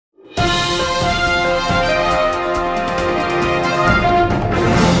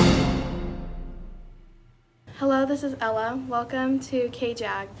this is Ella. Welcome to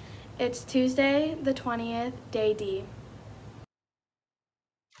KJAG. It's Tuesday, the 20th, day D.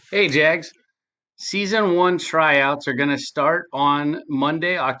 Hey, Jags. Season 1 tryouts are going to start on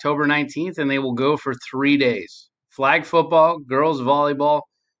Monday, October 19th, and they will go for 3 days. Flag football, girls volleyball,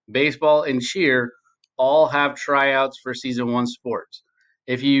 baseball, and cheer all have tryouts for Season 1 sports.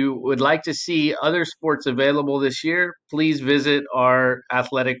 If you would like to see other sports available this year, please visit our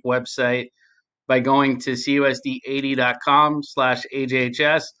athletic website by going to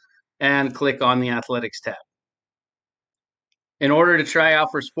cusd80.com/AJHS and click on the athletics tab. In order to try out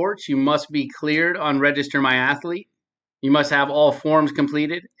for sports, you must be cleared on Register My Athlete. You must have all forms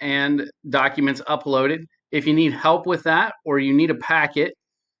completed and documents uploaded. If you need help with that or you need a packet,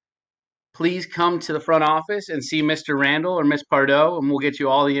 please come to the front office and see Mr. Randall or Miss Pardo, and we'll get you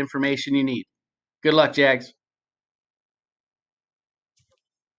all the information you need. Good luck, Jags.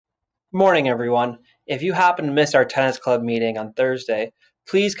 Morning, everyone. If you happen to miss our tennis club meeting on Thursday,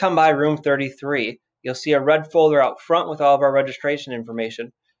 please come by room 33. You'll see a red folder out front with all of our registration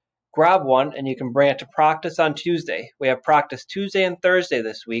information. Grab one and you can bring it to practice on Tuesday. We have practice Tuesday and Thursday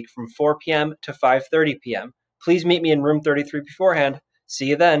this week from 4 p.m. to 5:30 p.m. Please meet me in room 33 beforehand. See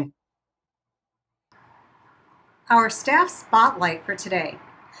you then. Our staff spotlight for today.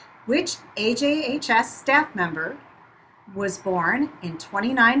 Which AJHS staff member was born in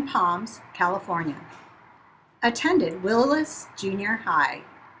 29 Palms, California? Attended Willis Junior High.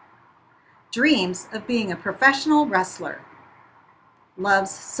 Dreams of being a professional wrestler.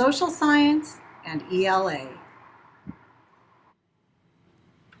 Loves social science and ELA.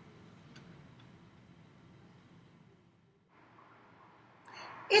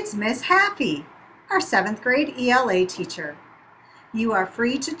 It's Miss Happy, our 7th grade ELA teacher. You are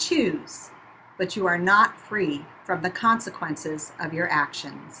free to choose, but you are not free from the consequences of your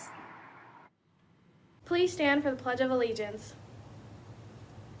actions. Please stand for the Pledge of Allegiance.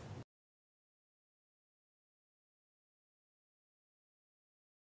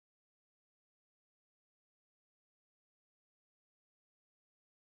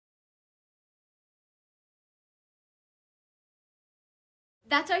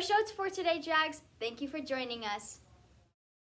 That's our show for today, Jags. Thank you for joining us.